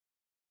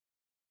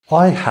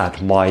I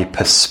had my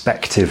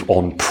perspective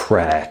on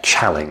prayer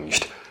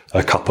challenged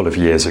a couple of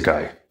years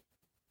ago.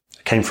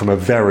 It came from a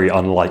very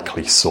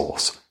unlikely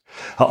source.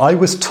 I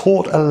was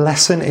taught a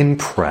lesson in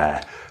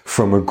prayer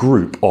from a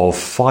group of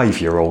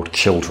 5-year-old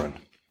children.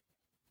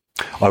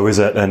 I was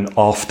at an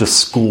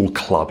after-school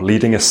club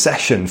leading a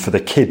session for the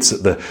kids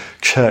at the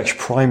church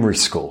primary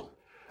school.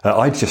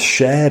 I just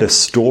shared a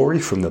story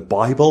from the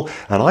Bible,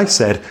 and I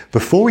said,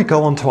 before we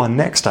go on to our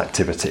next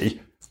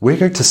activity, we're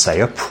going to say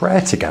a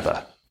prayer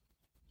together.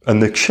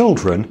 And the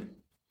children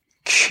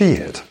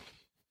cheered.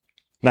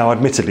 Now,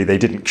 admittedly, they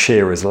didn't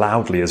cheer as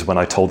loudly as when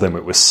I told them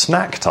it was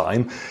snack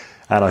time,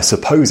 and I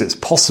suppose it's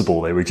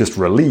possible they were just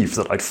relieved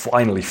that I'd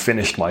finally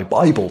finished my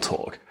Bible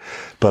talk.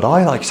 But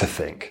I like to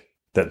think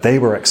that they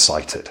were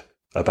excited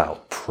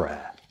about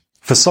prayer.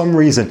 For some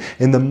reason,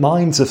 in the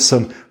minds of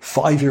some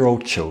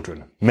 5-year-old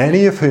children,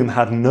 many of whom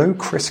had no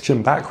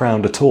Christian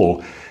background at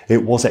all,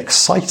 it was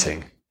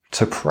exciting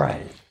to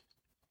pray.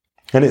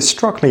 And it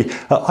struck me,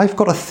 I've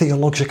got a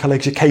theological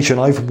education,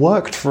 I've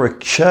worked for a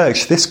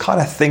church, this kind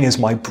of thing is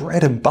my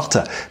bread and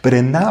butter. But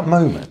in that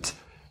moment,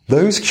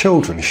 those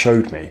children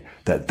showed me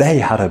that they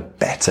had a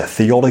better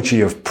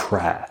theology of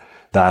prayer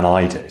than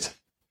I did.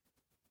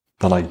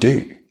 Than I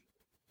do,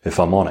 if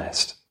I'm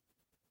honest.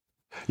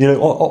 You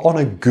know, on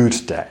a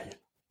good day,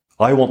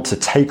 I want to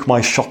take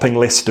my shopping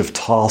list of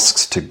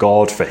tasks to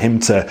God for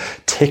Him to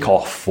tick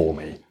off for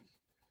me.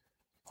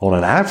 On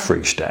an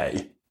average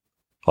day,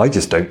 I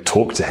just don't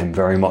talk to Him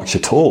very much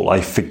at all.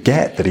 I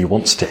forget that He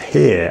wants to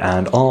hear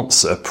and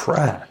answer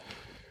prayer.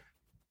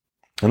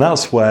 And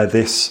that's where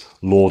this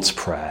Lord's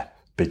Prayer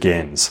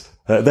begins.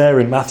 There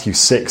in Matthew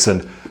 6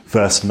 and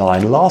verse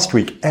 9. Last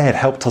week, Ed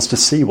helped us to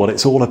see what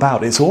it's all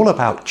about. It's all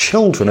about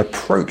children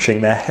approaching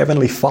their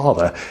Heavenly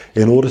Father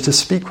in order to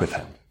speak with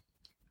Him.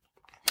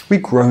 We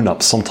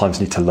grown-ups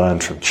sometimes need to learn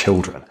from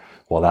children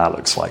what that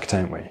looks like,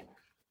 don't we?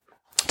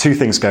 Two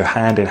things go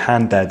hand in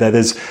hand there.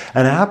 There's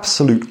an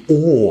absolute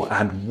awe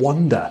and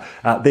wonder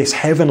at this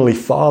Heavenly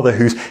Father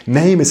whose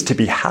name is to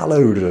be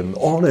hallowed and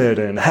honoured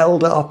and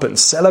held up and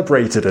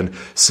celebrated and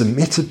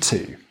submitted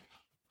to.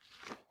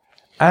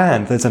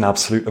 And there's an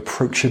absolute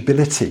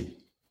approachability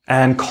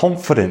and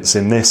confidence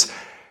in this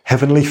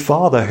Heavenly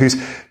Father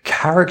whose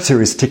character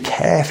is to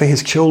care for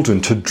His children,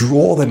 to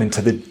draw them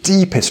into the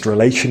deepest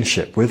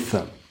relationship with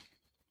them.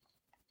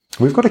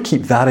 We've got to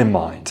keep that in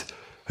mind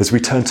as we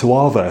turn to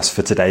our verse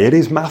for today. It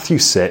is Matthew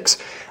 6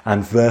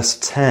 and verse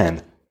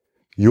 10.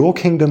 Your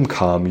kingdom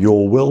come,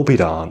 your will be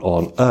done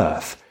on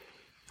earth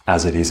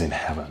as it is in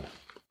heaven.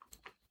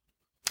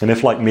 And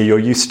if, like me, you're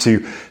used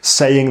to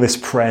saying this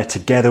prayer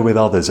together with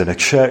others in a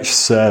church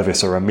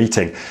service or a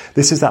meeting,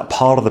 this is that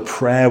part of the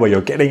prayer where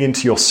you're getting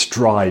into your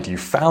stride. You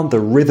found the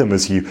rhythm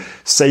as you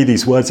say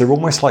these words. They're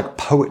almost like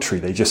poetry.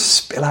 They just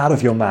spill out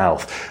of your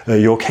mouth.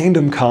 Your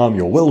kingdom come,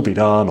 your will be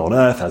done on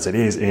earth as it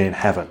is in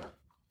heaven.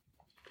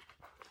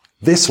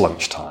 This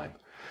lunchtime,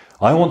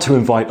 I want to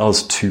invite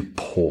us to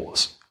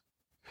pause,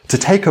 to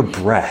take a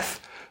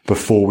breath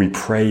before we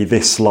pray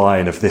this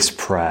line of this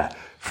prayer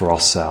for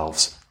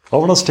ourselves. I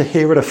want us to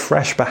hear it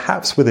afresh,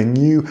 perhaps with a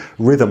new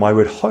rhythm, I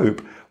would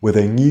hope, with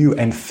a new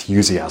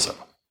enthusiasm.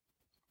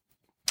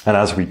 And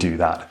as we do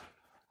that,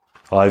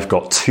 I've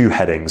got two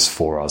headings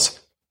for us.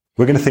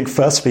 We're going to think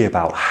firstly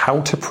about how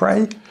to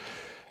pray,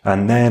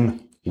 and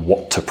then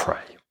what to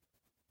pray.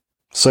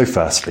 So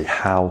firstly,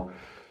 how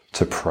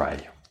to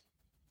pray.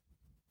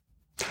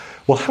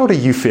 Well, how do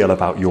you feel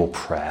about your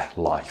prayer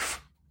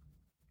life?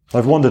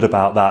 I've wondered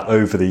about that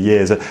over the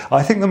years.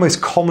 I think the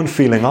most common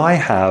feeling I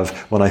have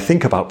when I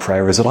think about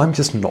prayer is that I'm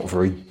just not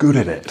very good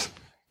at it.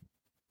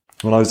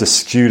 When I was a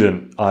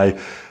student, I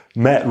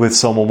met with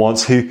someone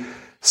once who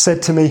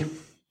said to me,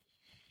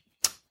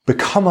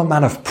 "Become a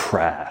man of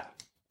prayer.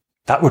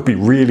 That would be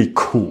really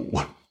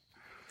cool."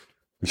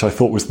 Which I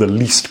thought was the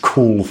least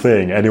cool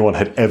thing anyone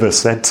had ever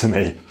said to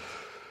me.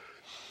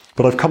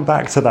 But I've come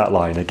back to that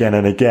line again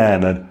and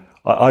again, and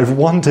I've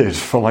wondered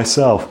for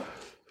myself,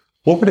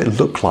 what would it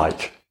look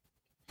like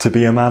to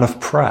be a man of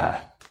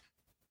prayer?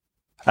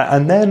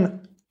 And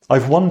then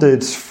I've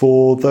wondered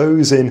for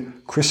those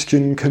in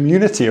Christian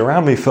community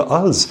around me, for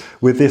us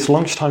with this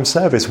lunchtime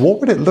service, what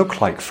would it look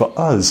like for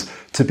us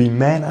to be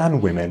men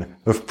and women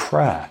of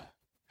prayer?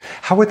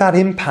 How would that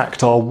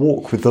impact our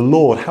walk with the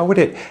Lord? How would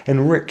it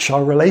enrich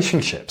our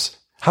relationships?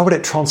 How would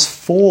it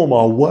transform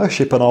our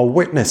worship and our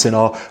witness in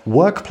our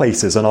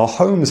workplaces and our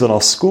homes and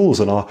our schools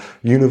and our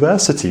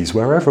universities,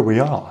 wherever we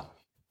are?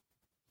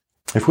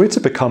 If we're to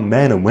become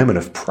men and women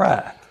of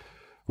prayer,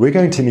 we're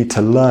going to need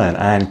to learn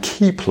and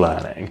keep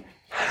learning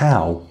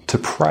how to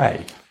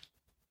pray.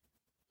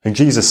 And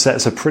Jesus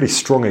sets a pretty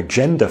strong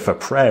agenda for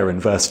prayer in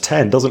verse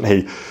 10, doesn't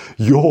he?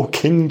 Your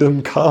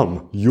kingdom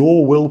come,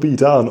 your will be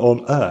done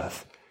on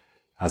earth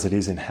as it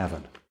is in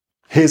heaven.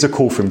 Here's a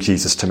call from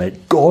Jesus to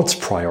make God's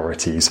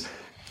priorities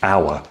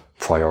our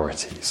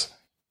priorities.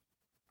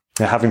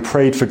 Now, having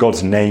prayed for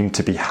God's name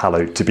to be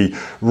hallowed, to be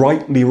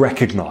rightly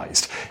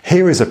recognized,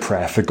 here is a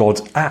prayer for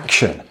God's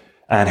action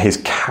and His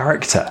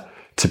character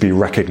to be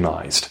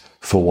recognized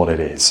for what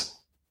it is.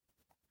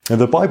 And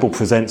the Bible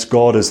presents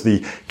God as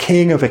the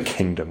king of a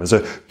kingdom, as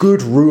a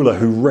good ruler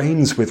who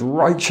reigns with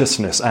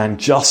righteousness and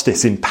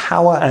justice, in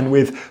power and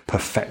with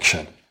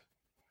perfection.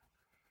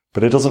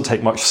 But it doesn't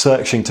take much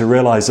searching to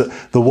realize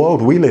that the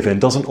world we live in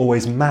doesn't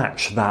always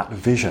match that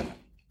vision.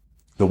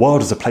 The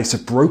world is a place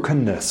of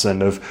brokenness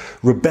and of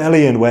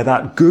rebellion, where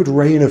that good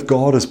reign of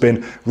God has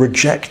been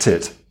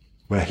rejected,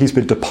 where he's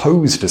been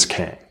deposed as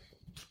king.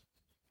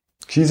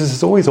 Jesus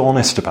is always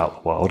honest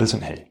about the world,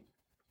 isn't he?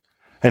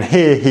 And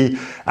here he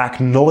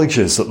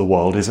acknowledges that the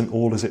world isn't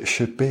all as it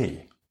should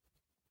be.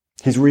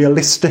 He's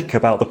realistic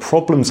about the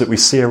problems that we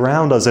see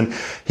around us, and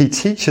he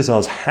teaches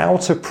us how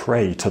to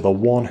pray to the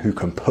one who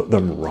can put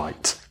them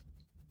right.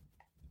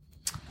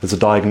 There's a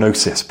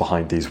diagnosis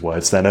behind these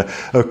words then.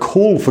 A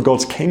call for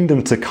God's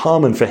kingdom to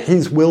come and for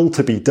his will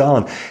to be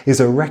done is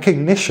a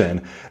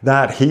recognition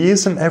that he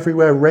isn't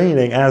everywhere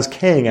reigning as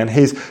king, and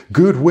his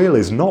good will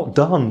is not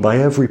done by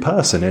every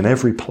person in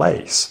every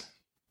place.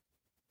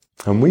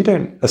 And we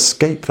don't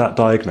escape that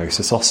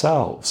diagnosis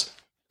ourselves.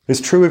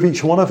 It's true of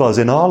each one of us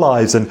in our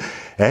lives and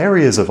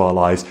areas of our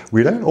lives.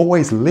 We don't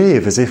always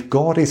live as if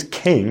God is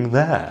king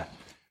there.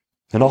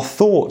 And our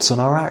thoughts and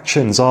our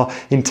actions, our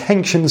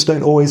intentions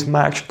don't always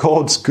match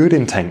God's good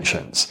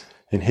intentions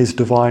in his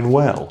divine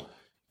will.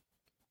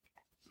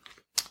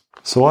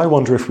 So I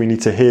wonder if we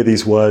need to hear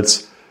these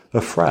words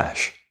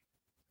afresh.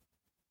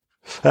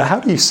 How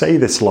do you say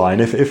this line?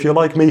 If you're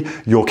like me,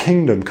 your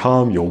kingdom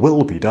come, your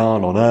will be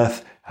done on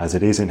earth as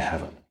it is in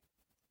heaven.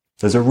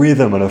 There's a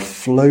rhythm and a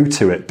flow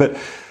to it. But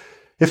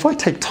if I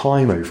take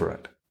time over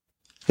it,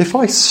 if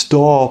I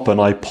stop and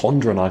I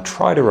ponder and I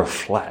try to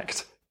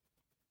reflect,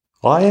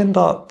 I end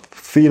up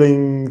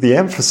feeling the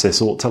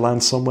emphasis ought to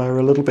land somewhere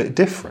a little bit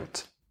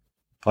different.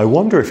 I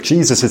wonder if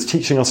Jesus is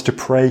teaching us to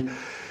pray,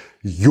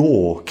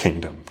 your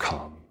kingdom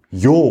come,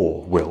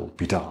 your will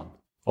be done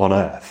on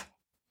earth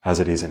as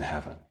it is in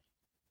heaven.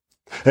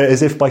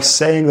 As if by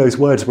saying those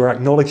words, we're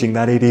acknowledging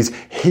that it is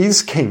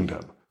his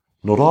kingdom,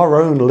 not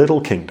our own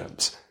little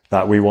kingdoms,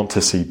 that we want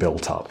to see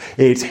built up.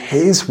 It's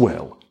his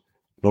will,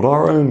 not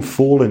our own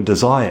fallen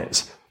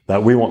desires,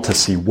 that we want to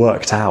see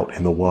worked out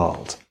in the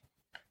world.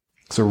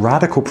 It's a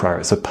radical prayer.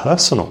 It's a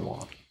personal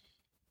one.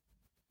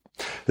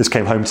 This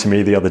came home to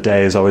me the other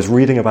day as I was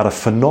reading about a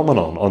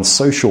phenomenon on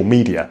social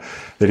media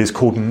that is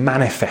called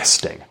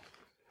manifesting.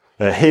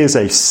 Here's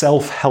a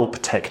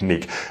self-help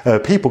technique.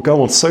 People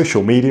go on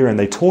social media and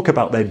they talk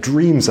about their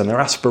dreams and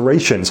their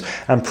aspirations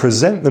and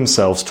present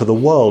themselves to the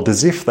world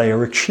as if they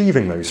are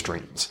achieving those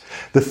dreams.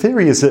 The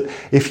theory is that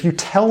if you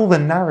tell the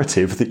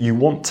narrative that you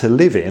want to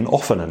live in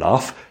often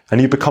enough, and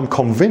you become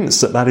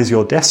convinced that that is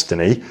your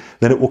destiny,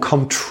 then it will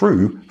come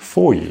true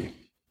for you.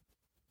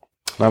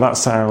 Now that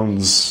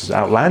sounds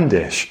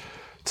outlandish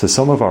to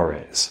some of our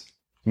ears.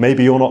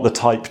 Maybe you're not the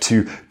type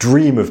to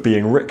dream of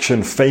being rich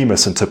and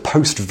famous and to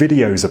post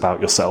videos about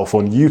yourself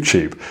on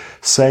YouTube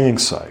saying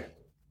so.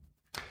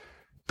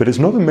 But it's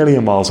not a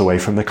million miles away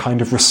from the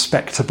kind of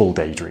respectable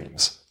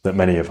daydreams that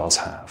many of us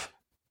have.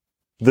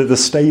 The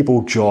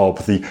stable job,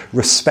 the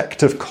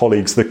respect of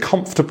colleagues, the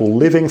comfortable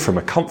living from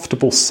a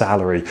comfortable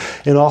salary.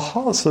 In our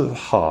hearts of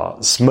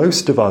hearts,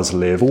 most of us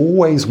live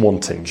always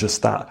wanting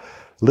just that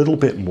little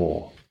bit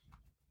more.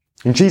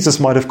 And Jesus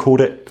might have called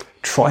it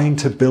trying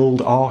to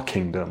build our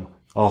kingdom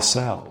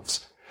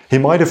ourselves. He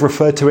might have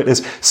referred to it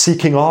as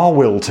seeking our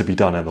will to be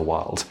done in the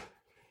world.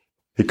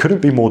 It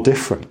couldn't be more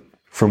different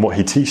from what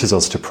he teaches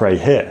us to pray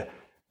here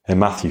in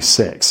Matthew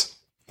 6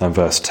 and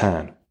verse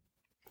 10.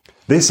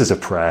 This is a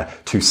prayer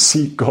to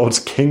seek God's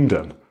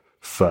kingdom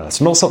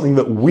first, not something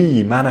that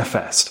we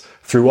manifest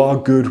through our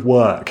good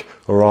work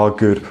or our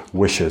good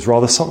wishes,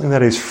 rather something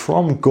that is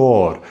from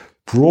God,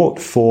 brought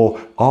for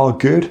our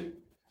good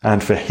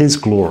and for his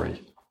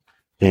glory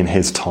in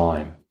his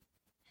time.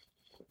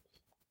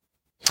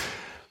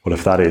 Well,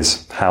 if that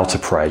is how to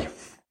pray,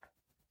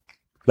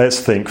 let's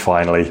think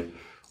finally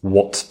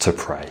what to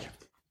pray.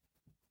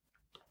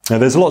 Now,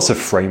 there's lots of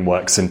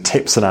frameworks and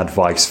tips and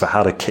advice for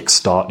how to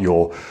kickstart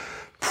your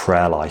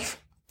prayer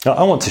life. Now,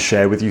 I want to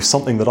share with you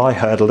something that I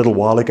heard a little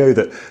while ago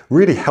that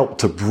really helped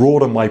to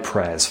broaden my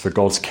prayers for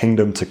God's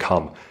kingdom to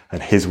come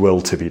and his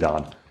will to be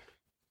done.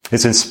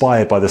 It's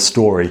inspired by the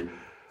story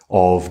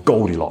of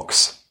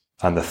Goldilocks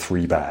and the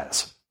three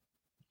bears.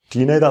 Do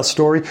you know that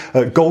story?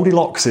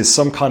 Goldilocks is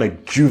some kind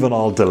of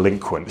juvenile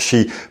delinquent.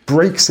 She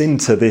breaks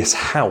into this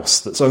house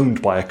that's owned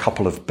by a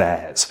couple of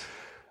bears.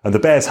 And the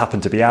bears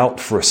happen to be out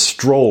for a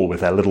stroll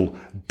with their little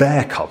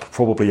bear cub,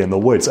 probably in the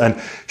woods.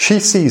 And she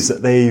sees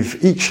that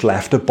they've each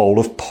left a bowl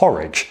of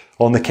porridge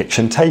on the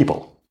kitchen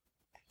table.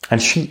 And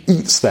she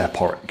eats their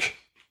porridge.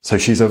 So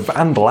she's a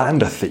vandal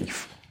and a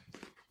thief.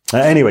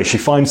 Anyway, she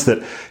finds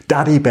that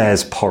Daddy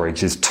Bear's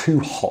porridge is too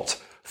hot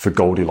for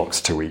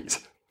Goldilocks to eat.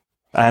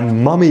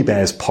 And Mummy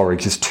Bear's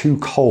porridge is too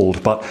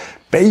cold, but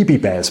Baby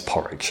Bear's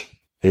porridge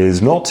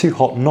is not too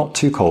hot, not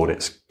too cold.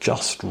 It's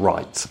just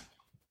right.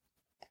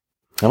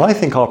 And I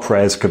think our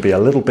prayers could be a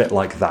little bit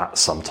like that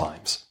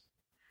sometimes.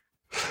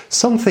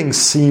 Some things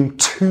seem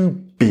too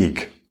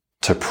big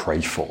to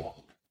pray for.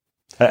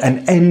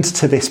 An end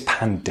to this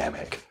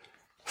pandemic,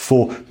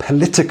 for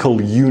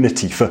political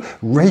unity, for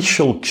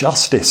racial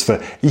justice,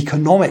 for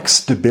economic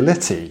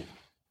stability.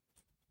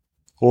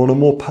 Or on a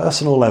more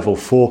personal level,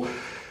 for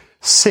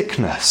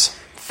sickness,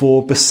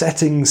 for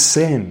besetting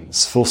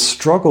sins, for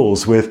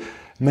struggles with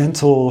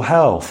mental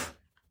health.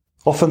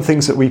 Often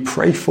things that we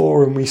pray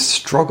for and we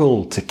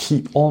struggle to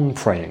keep on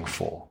praying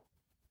for.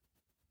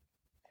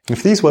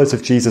 If these words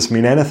of Jesus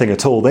mean anything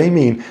at all, they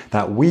mean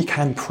that we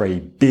can pray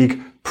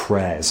big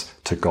prayers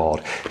to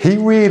God. He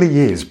really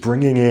is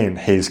bringing in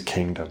his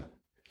kingdom.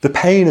 The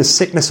pain and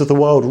sickness of the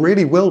world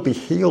really will be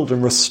healed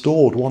and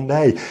restored one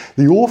day.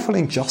 The awful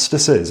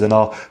injustices in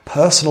our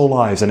personal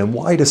lives and in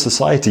wider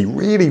society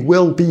really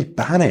will be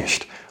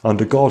banished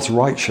under God's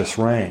righteous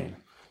reign.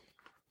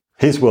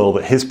 His will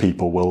that his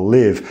people will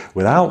live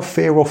without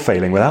fear or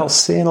failing, without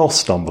sin or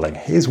stumbling.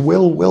 His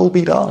will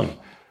be done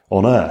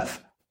on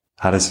earth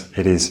as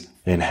it is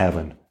in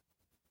heaven.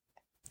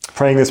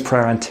 Praying this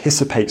prayer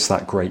anticipates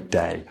that great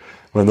day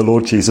when the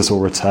Lord Jesus will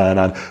return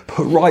and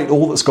put right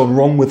all that's gone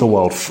wrong with the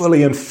world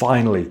fully and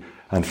finally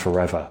and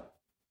forever.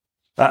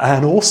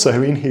 And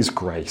also in his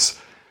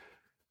grace,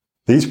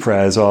 these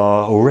prayers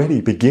are already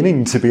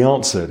beginning to be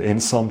answered in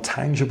some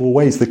tangible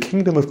ways. The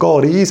kingdom of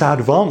God is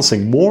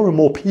advancing. More and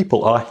more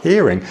people are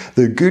hearing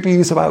the good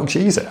news about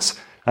Jesus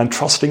and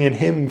trusting in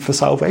him for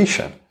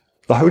salvation.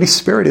 The Holy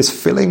Spirit is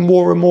filling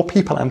more and more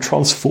people and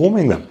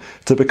transforming them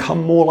to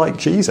become more like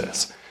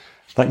Jesus.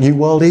 That new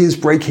world is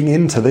breaking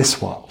into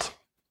this world.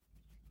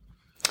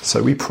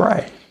 So we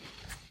pray.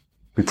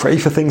 We pray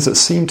for things that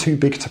seem too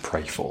big to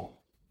pray for.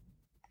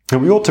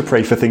 And we ought to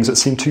pray for things that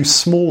seem too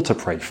small to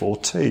pray for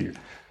too.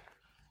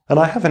 And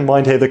I have in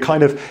mind here the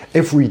kind of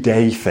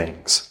everyday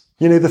things.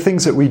 The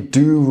things that we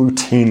do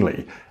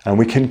routinely, and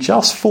we can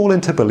just fall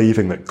into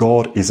believing that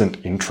God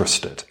isn't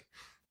interested.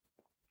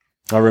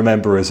 I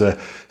remember as a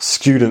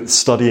student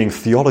studying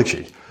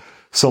theology,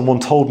 someone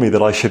told me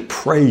that I should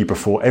pray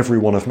before every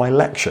one of my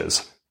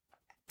lectures.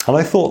 And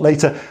I thought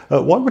later,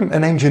 why wouldn't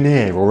an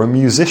engineer or a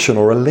musician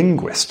or a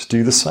linguist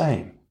do the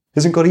same?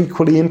 Isn't God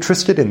equally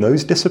interested in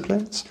those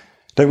disciplines?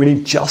 Don't we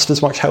need just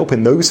as much help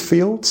in those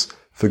fields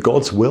for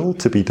God's will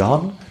to be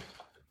done?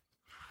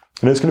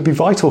 And it's going to be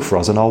vital for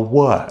us in our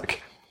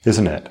work,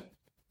 isn't it?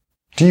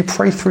 Do you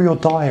pray through your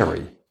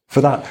diary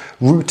for that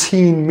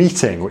routine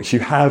meeting which you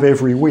have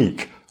every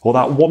week, or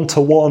that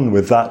one-to-one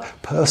with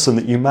that person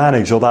that you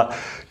manage, or that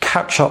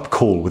catch-up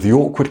call with the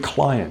awkward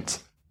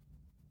client?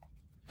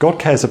 God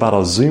cares about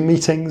our Zoom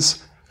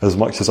meetings as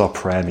much as our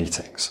prayer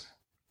meetings.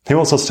 He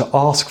wants us to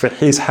ask for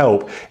his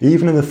help,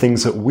 even in the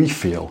things that we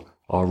feel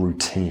are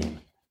routine.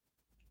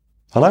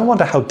 And I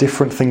wonder how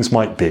different things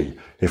might be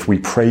if we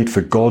prayed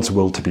for God's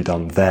will to be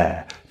done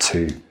there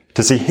too,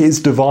 to see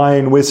his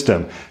divine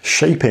wisdom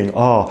shaping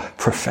our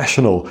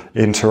professional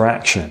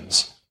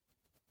interactions.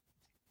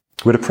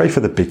 We're to pray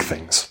for the big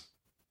things.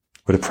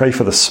 We're to pray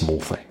for the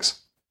small things.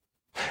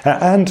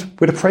 And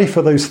we're to pray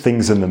for those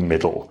things in the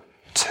middle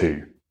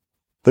too.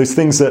 Those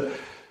things that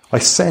I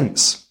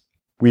sense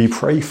we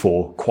pray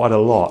for quite a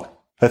lot.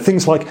 They're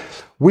things like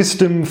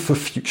wisdom for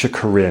future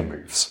career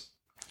moves,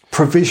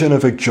 provision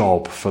of a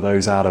job for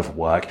those out of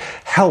work,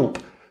 help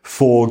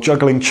for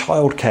juggling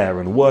childcare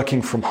and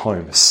working from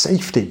home,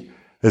 safety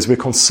as we're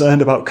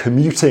concerned about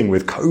commuting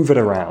with COVID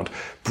around,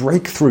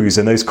 breakthroughs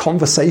in those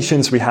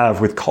conversations we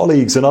have with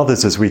colleagues and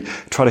others as we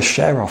try to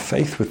share our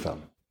faith with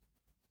them.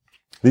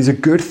 These are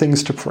good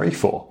things to pray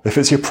for. If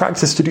it's your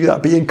practice to do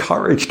that, be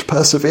encouraged,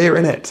 persevere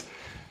in it.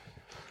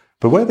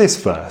 But where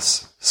this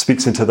verse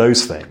speaks into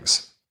those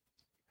things,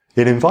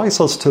 it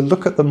invites us to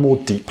look at them more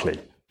deeply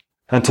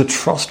and to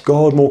trust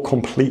God more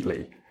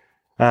completely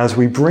as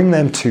we bring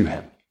them to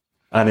him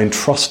and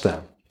entrust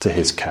them to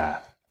his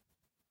care.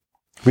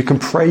 We can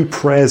pray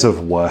prayers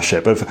of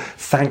worship, of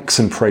thanks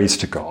and praise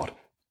to God.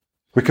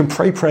 We can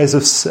pray prayers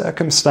of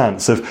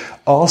circumstance, of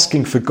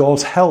asking for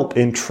God's help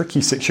in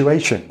tricky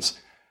situations.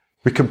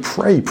 We can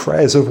pray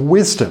prayers of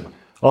wisdom,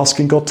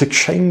 asking God to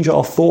change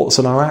our thoughts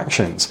and our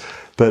actions.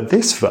 But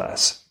this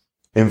verse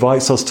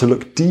invites us to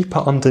look deeper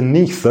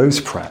underneath those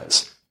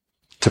prayers,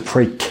 to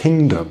pray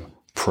kingdom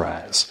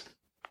prayers.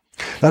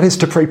 That is,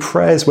 to pray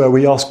prayers where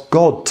we ask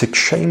God to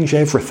change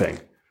everything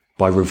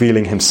by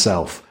revealing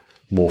himself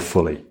more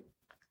fully.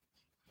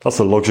 That's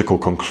the logical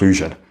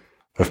conclusion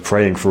of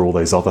praying for all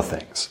those other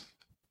things.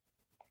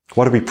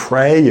 Why do we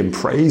pray in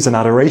praise and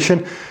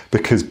adoration?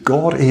 Because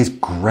God is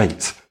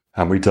great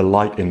and we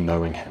delight in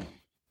knowing him.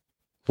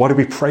 Why do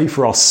we pray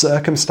for our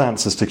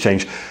circumstances to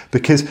change?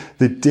 Because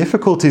the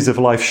difficulties of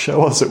life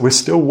show us that we're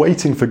still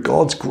waiting for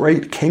God's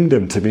great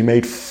kingdom to be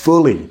made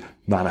fully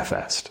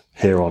manifest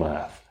here on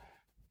earth.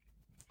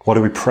 Why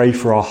do we pray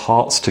for our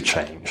hearts to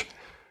change?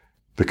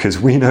 Because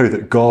we know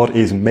that God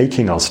is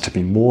making us to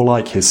be more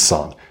like his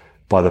Son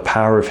by the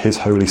power of his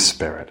Holy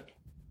Spirit.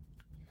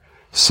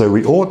 So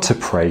we ought to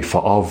pray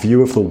for our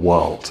view of the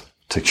world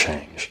to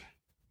change,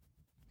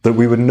 that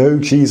we would know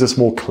Jesus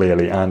more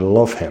clearly and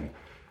love him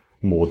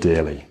more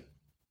dearly.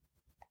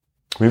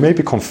 We may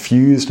be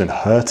confused and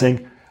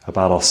hurting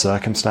about our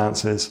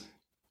circumstances.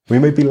 We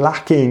may be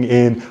lacking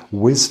in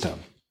wisdom.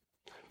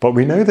 But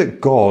we know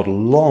that God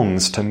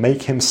longs to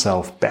make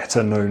himself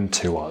better known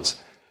to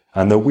us,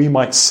 and that we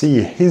might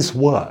see his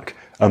work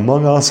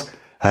among us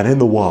and in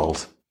the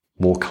world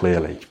more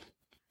clearly.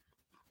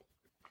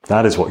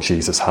 That is what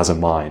Jesus has in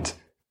mind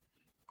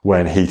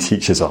when he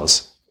teaches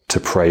us to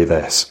pray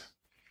this: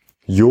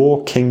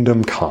 Your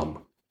kingdom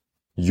come,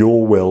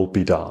 your will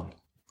be done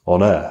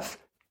on earth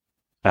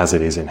as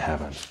it is in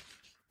heaven.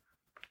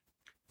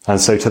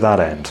 And so to that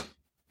end,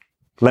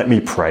 let me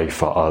pray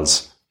for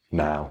us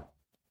now.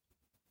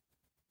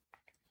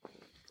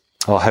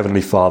 Our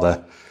Heavenly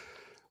Father,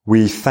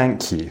 we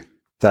thank you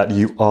that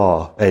you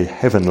are a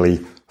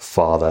heavenly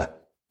Father,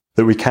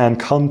 that we can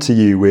come to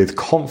you with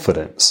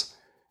confidence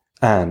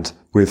and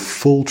with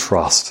full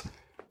trust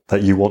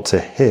that you want to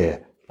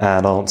hear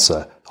and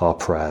answer our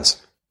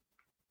prayers.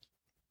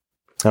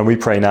 And we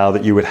pray now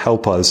that you would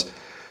help us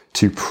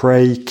to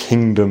pray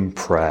kingdom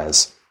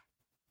prayers,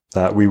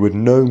 that we would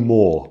know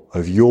more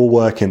of your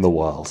work in the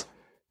world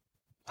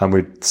and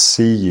would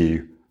see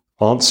you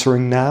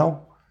answering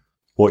now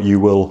what you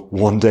will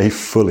one day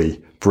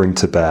fully bring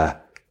to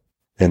bear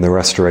in the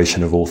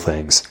restoration of all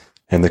things,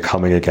 in the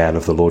coming again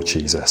of the Lord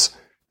Jesus.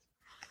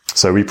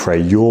 So we pray,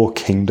 your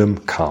kingdom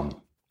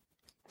come.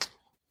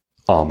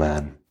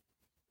 Amen.